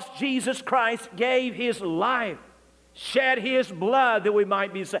cross, Jesus Christ gave His life, shed His blood that we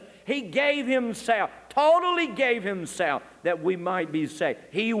might be saved. He gave Himself, totally gave Himself that we might be saved.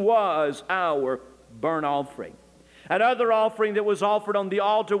 He was our burnt offering. Another offering that was offered on the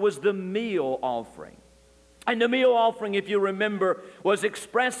altar was the meal offering. And the meal offering, if you remember, was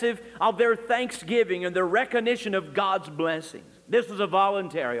expressive of their thanksgiving and their recognition of God's blessings. This was a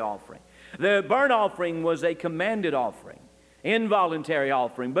voluntary offering. The burnt offering was a commanded offering, involuntary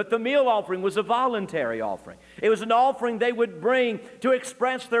offering, but the meal offering was a voluntary offering. It was an offering they would bring to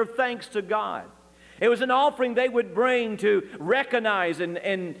express their thanks to God. It was an offering they would bring to recognize and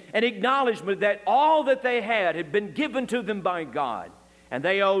acknowledgement that all that they had been given to them by God, and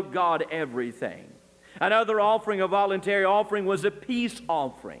they owed God everything. Another offering, a voluntary offering, was a peace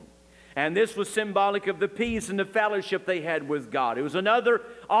offering. And this was symbolic of the peace and the fellowship they had with God. It was another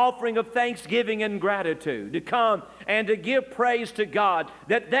offering of thanksgiving and gratitude to come and to give praise to God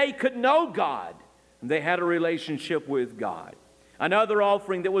that they could know God and they had a relationship with God. Another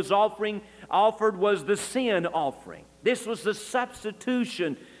offering that was offered was the sin offering. This was the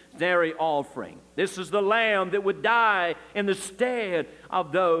substitutionary offering. This is the lamb that would die in the stead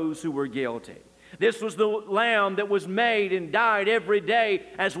of those who were guilty. This was the lamb that was made and died every day,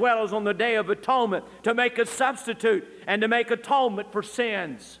 as well as on the Day of Atonement, to make a substitute and to make atonement for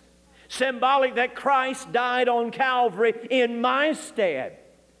sins. Symbolic that Christ died on Calvary in my stead.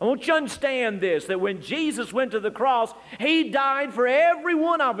 I want you to understand this, that when Jesus went to the cross, He died for every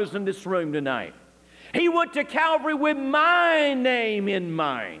one of us in this room tonight. He went to Calvary with my name in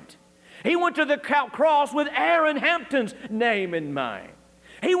mind. He went to the cross with Aaron Hampton's name in mind.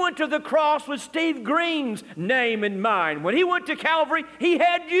 He went to the cross with Steve Green's name in mind. When He went to Calvary, He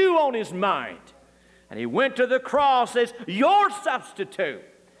had you on His mind. And He went to the cross as your substitute.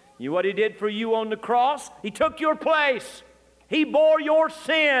 You know what He did for you on the cross? He took your place. He bore your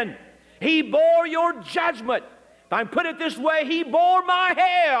sin. He bore your judgment. If I put it this way, He bore my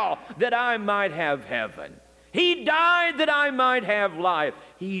hell that I might have heaven. He died that I might have life.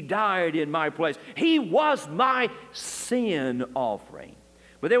 He died in my place. He was my sin offering.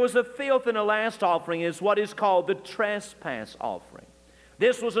 But there was a fifth and a last offering, is what is called the trespass offering.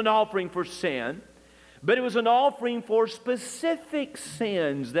 This was an offering for sin, but it was an offering for specific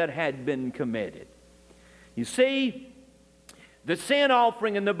sins that had been committed. You see, the sin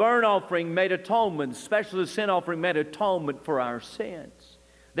offering and the burnt offering made atonement, especially the sin offering made atonement for our sins.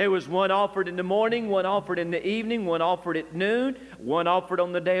 There was one offered in the morning, one offered in the evening, one offered at noon, one offered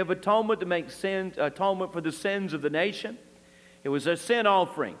on the Day of Atonement to make atonement for the sins of the nation. It was a sin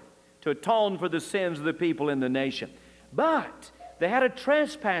offering to atone for the sins of the people in the nation. But they had a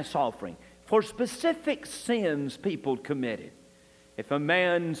trespass offering for specific sins people committed. If a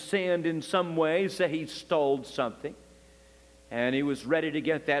man sinned in some way, say he stole something, and he was ready to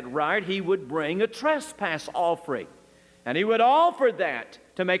get that right, he would bring a trespass offering. And he would offer that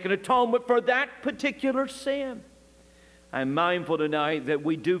to make an atonement for that particular sin. I'm mindful tonight that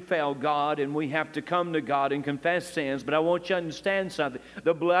we do fail God and we have to come to God and confess sins, but I want you to understand something.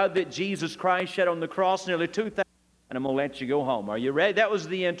 The blood that Jesus Christ shed on the cross nearly 2,000, and I'm going to let you go home. Are you ready? That was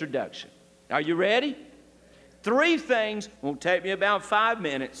the introduction. Are you ready? 3 things, won't take me about 5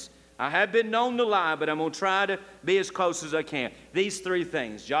 minutes. I have been known to lie, but I'm going to try to be as close as I can. These 3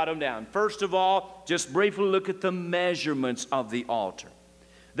 things, jot them down. First of all, just briefly look at the measurements of the altar.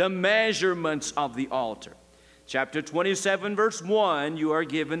 The measurements of the altar. Chapter 27, verse 1, you are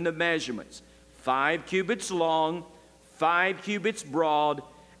given the measurements. 5 cubits long, 5 cubits broad,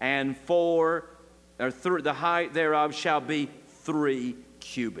 and the height thereof shall be 3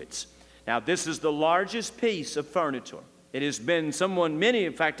 cubits. Now, this is the largest piece of furniture. It has been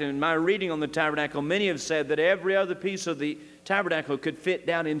in fact, in my reading on the tabernacle, many have said that every other piece of the tabernacle could fit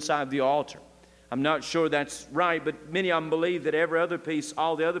down inside the altar. I'm not sure that's right, but many of them believe that every other piece,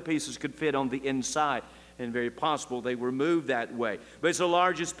 all the other pieces could fit on the inside. And very possible they were moved that way. But it's the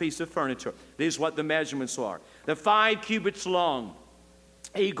largest piece of furniture. This is what the measurements are. The 5 cubits long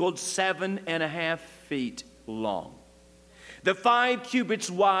equaled 7.5 feet long. The 5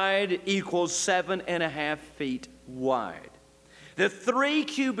 cubits wide equals 7.5 feet wide. The 3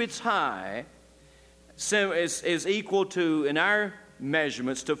 cubits high is equal to, in our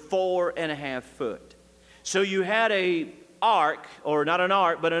measurements, to 4.5 foot. So you had an ark, or not an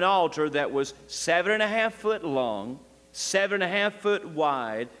ark, but an altar that was 7.5 foot long, 7.5 foot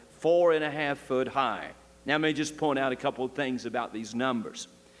wide, 4.5 foot high. Now let me just point out a couple of things about these numbers.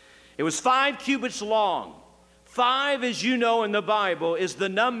 It was 5 cubits long. 5, as you know in the Bible, is the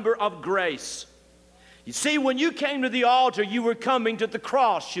number of grace. You see, when you came to the altar, you were coming to the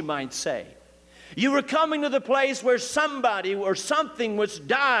cross, you might say. You were coming to the place where somebody or something was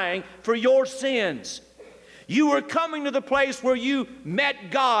dying for your sins. You were coming to the place where you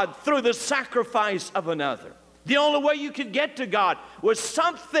met God through the sacrifice of another. The only way you could get to God was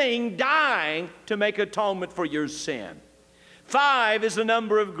something dying to make atonement for your sin. 5 is the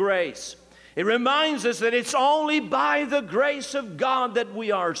number of grace. It reminds us that it's only by the grace of God that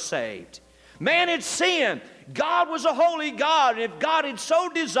we are saved. Man had sinned. God was a holy God, and if God had so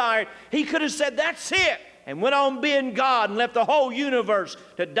desired, He could have said, that's it, and went on being God and left the whole universe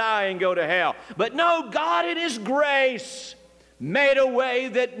to die and go to hell. But no, God in His grace made a way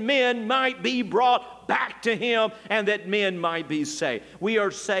that men might be brought back to Him and that men might be saved. We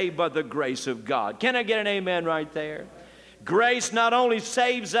are saved by the grace of God. Can I get an amen right there? Grace not only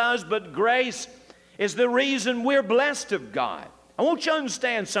saves us, but grace is the reason we're blessed of God. I want you to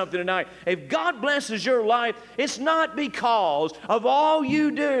understand something tonight. If God blesses your life, it's not because of all you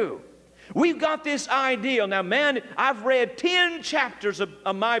do. We've got this ideal. Now, man, I've read 10 chapters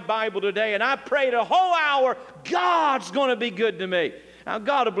of my Bible today, and I prayed a whole hour, God's going to be good to me. Now,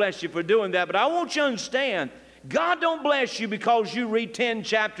 God will bless you for doing that, but I want you to understand, God don't bless you because you read 10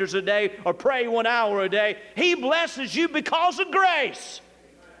 chapters a day or pray 1 hour a day. He blesses you because of grace.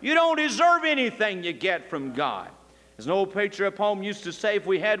 You don't deserve anything you get from God. As an old preacher at home used to say, if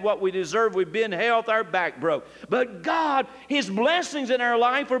we had what we deserved, we'd be in hell with our back broke. But God, His blessings in our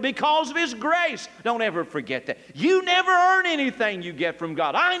life are because of His grace. Don't ever forget that. You never earn anything you get from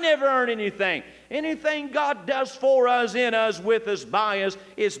God. I never earn anything. Anything God does for us, in us, with us, by us,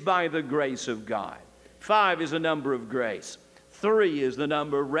 is by the grace of God. 5 is the number of grace. 3 is the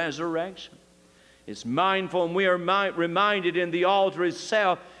number of resurrection. It's mindful, and we are reminded in the altar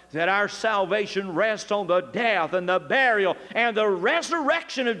itself that our salvation rests on the death and the burial and the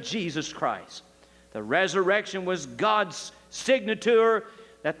resurrection of Jesus Christ. The resurrection was God's signature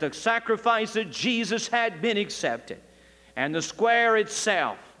that the sacrifice of Jesus had been accepted. And the square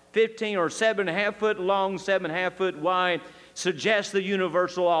itself, 15 or 7.5 foot long, 7.5 foot wide, suggests the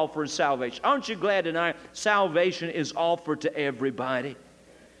universal offer of salvation. Aren't you glad tonight salvation is offered to everybody?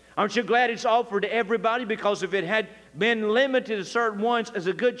 Aren't you glad it's offered to everybody? Because if it had been limited to certain ones, there's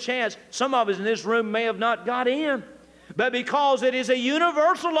a good chance some of us in this room may have not got in. But because it is a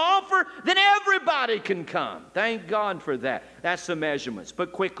universal offer, then everybody can come. Thank God for that. That's the measurements.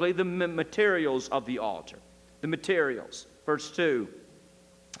 But quickly, the materials of the altar. The materials. Verse 2.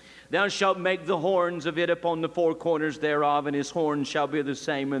 Thou shalt make the horns of it upon the 4 corners thereof, and his horns shall be the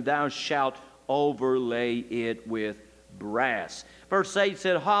same, and thou shalt overlay it with brass. Verse 8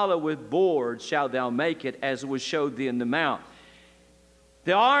 said, hollow with boards shalt thou make it, as it was showed thee in the mount.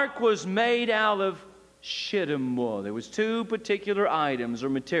 The ark was made out of shittim wood. There was 2 particular items or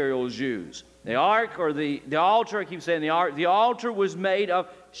materials used. The ark, or the altar, I keep saying the ark, the altar was made of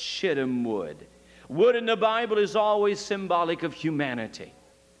shittim wood. Wood in the Bible is always symbolic of humanity.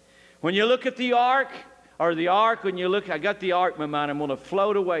 When you look at the ark, or the ark, when you look, I got the ark in my mind, I'm going to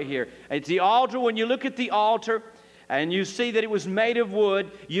float away here. It's the altar. When you look at the altar and you see that it was made of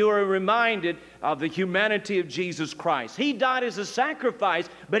wood, you are reminded of the humanity of Jesus Christ. He died as a sacrifice,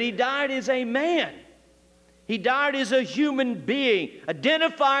 but He died as a man. He died as a human being,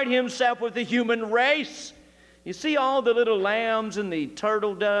 identified Himself with the human race. You see all the little lambs and the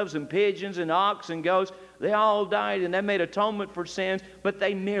turtle doves and pigeons and ox and goats, they all died and they made atonement for sins, but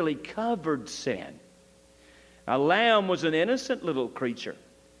they merely covered sin. A lamb was an innocent little creature,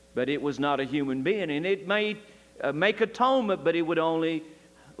 but it was not a human being. And it may make atonement, but it would only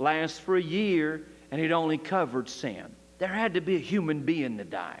last for a year, and it only covered sin. There had to be a human being to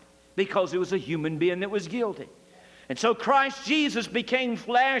die, because it was a human being that was guilty. And so Christ Jesus became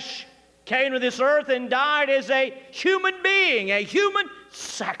flesh, came to this earth, and died as a human being, a human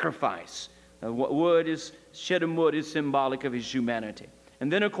sacrifice. Shittim wood is symbolic of His humanity.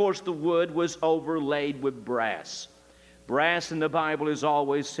 And then, of course, the wood was overlaid with brass. Brass in the Bible is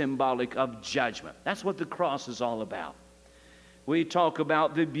always symbolic of judgment. That's what the cross is all about. We talk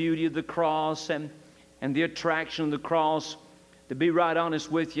about the beauty of the cross and the attraction of the cross. To be right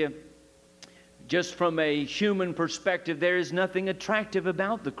honest with you, just from a human perspective, there is nothing attractive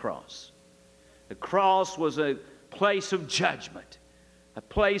about the cross. The cross was a place of judgment, a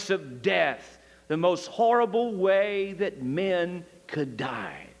place of death, the most horrible way that men could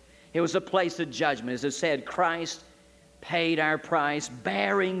die. It was a place of judgment. As it said, Christ paid our price,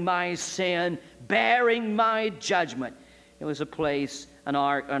 bearing my sin, bearing my judgment. It was a place, an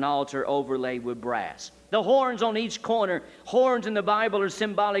altar overlaid with brass. The horns on each corner, horns in the Bible are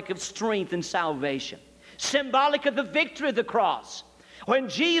symbolic of strength and salvation, symbolic of the victory of the cross. When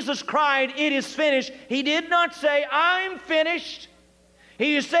Jesus cried, "It is finished," He did not say, "I'm finished."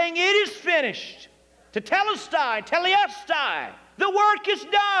 He is saying, "It is finished." Tetelestai, teleestai. The work is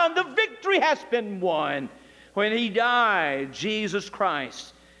done. The victory has been won. When He died, Jesus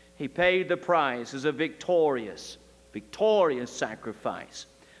Christ, He paid the price as a victorious sacrifice.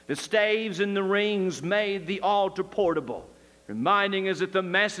 The staves and the rings made the altar portable, reminding us that the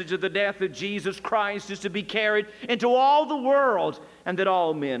message of the death of Jesus Christ is to be carried into all the world and that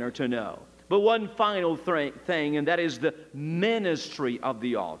all men are to know. But one final thing, and that is the ministry of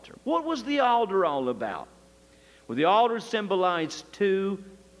the altar. What was the altar all about? Well, the altar symbolized two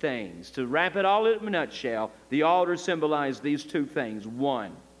things. To wrap it all in a nutshell, the altar symbolized these two things.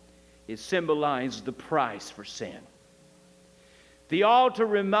 One, it symbolized the price for sin. The altar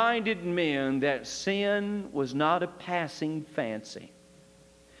reminded men that sin was not a passing fancy.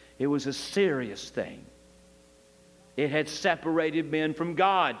 It was a serious thing. It had separated men from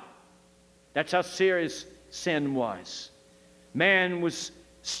God. That's how serious sin was. Man was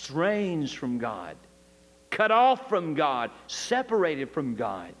estranged from God, cut off from God, separated from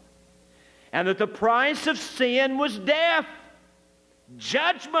God. And that the price of sin was death,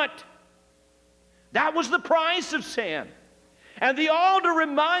 judgment. That was the price of sin. And the altar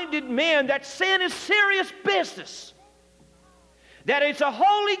reminded men that sin is serious business. That it's a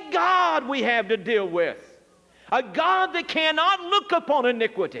holy God we have to deal with. A God that cannot look upon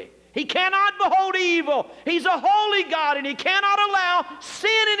iniquity. He cannot behold evil. He's a holy God, and He cannot allow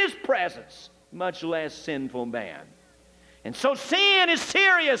sin in His presence, much less sinful man. And so sin is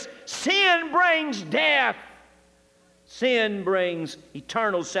serious. Sin brings death. Sin brings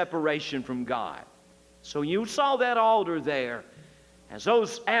eternal separation from God. So you saw that altar there as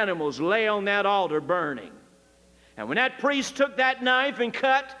those animals lay on that altar burning. And when that priest took that knife and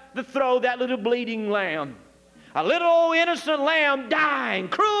cut the throat of that little bleeding lamb, a little old innocent lamb dying,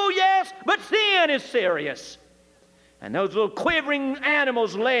 cruel, yes, but sin is serious. And those little quivering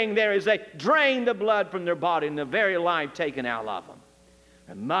animals laying there as they drain the blood from their body and the very life taken out of them,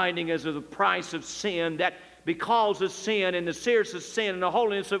 reminding us of the price of sin, that because of sin and the seriousness of sin and the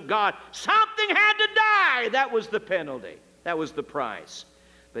holiness of God, something had to die. That was the penalty. That was the price.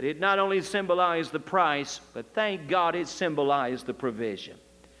 But it not only symbolized the price, but thank God it symbolized the provision.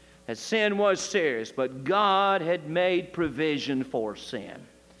 That sin was serious, but God had made provision for sin.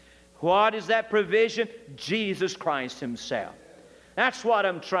 What is that provision? Jesus Christ Himself. That's what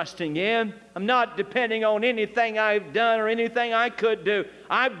I'm trusting in. I'm not depending on anything I've done or anything I could do.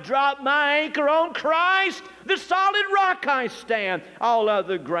 I've dropped my anchor on Christ, the solid rock I stand. All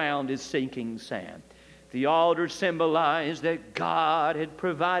other ground is sinking sand. The altar symbolized that God had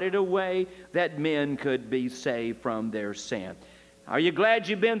provided a way that men could be saved from their sin. Are you glad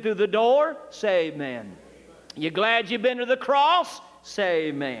you've been through the door? Say amen. You glad you've been to the cross? Say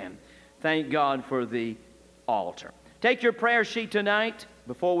amen. Thank God for the altar. Take your prayer sheet tonight.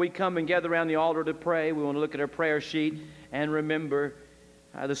 Before we come and gather around the altar to pray, we want to look at our prayer sheet and remember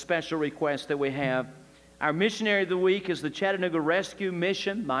the special request that we have. Our missionary of the week is the Chattanooga Rescue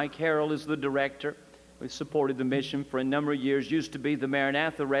Mission. Mike Harrell is the director. We've supported the mission for a number of years. Used to be the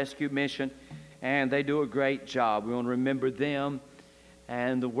Maranatha Rescue Mission, and they do a great job. We want to remember them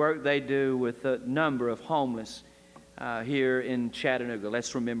and the work they do with a number of homeless here in Chattanooga.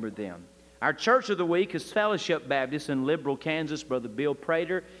 Let's remember them. Our church of the week is Fellowship Baptist in Liberal, Kansas. Brother Bill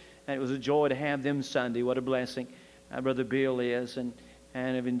Prater, and it was a joy to have them Sunday. What a blessing Brother Bill is, and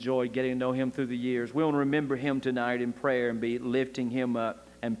have enjoyed getting to know him through the years. We want to remember him tonight in prayer and be lifting him up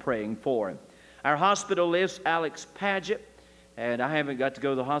and praying for him. Our hospital list, Alex Paget, and I haven't got to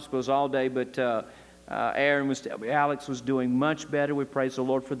go to the hospitals all day, but Alex was doing much better. We praise the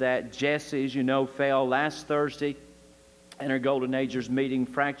Lord for that. Jessie, as you know, fell last Thursday in her Golden Agers meeting,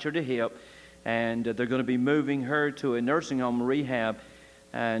 fractured a hip, and they're going to be moving her to a nursing home rehab.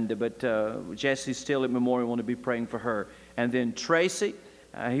 But Jessie's still at Memorial. We want to be praying for her. And then Tracy,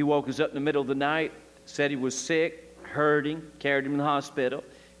 he woke us up in the middle of the night, said he was sick, hurting, carried him in the hospital.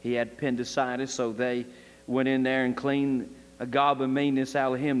 He had appendicitis, so they went in there and cleaned a gob of meanness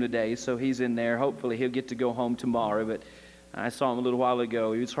out of him today. So he's in there. Hopefully he'll get to go home tomorrow. But I saw him a little while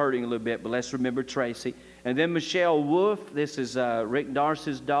ago. He was hurting a little bit, but let's remember Tracy. And then Michelle Wolf, this is Rick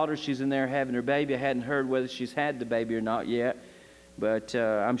Darcy's daughter. She's in there having her baby. I hadn't heard whether she's had the baby or not yet. But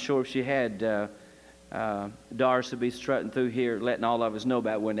I'm sure if she had, Darcy would be strutting through here letting all of us know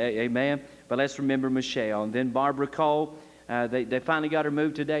about it. Amen? But let's remember Michelle. And then Barbara Cole. They finally got her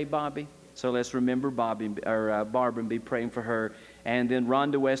moved today, Bobby. So let's remember Barbara and be praying for her. And then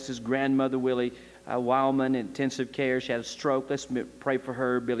Rhonda West's grandmother, Willie Wildman, in intensive care. She had a stroke. Let's pray for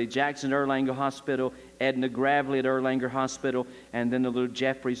her. Billy Jackson at Erlanger Hospital. Edna Gravely at Erlanger Hospital. And then the little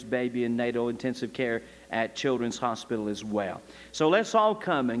Jeffries baby in natal intensive care at Children's Hospital as well. So let's all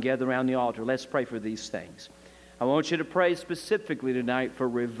come and gather around the altar. Let's pray for these things. I want you to pray specifically tonight for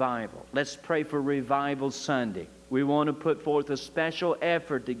revival. Let's pray for Revival Sunday. We want to put forth a special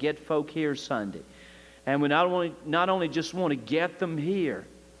effort to get folk here Sunday. And we not only just want to get them here,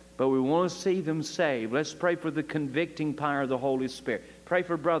 but we want to see them saved. Let's pray for the convicting power of the Holy Spirit. Pray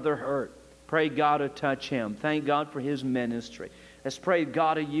for Brother Hurt. Pray God to touch him. Thank God for his ministry. Let's pray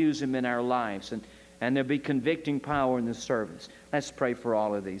God to use him in our lives, and there'll be convicting power in the service. Let's pray for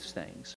all of these things.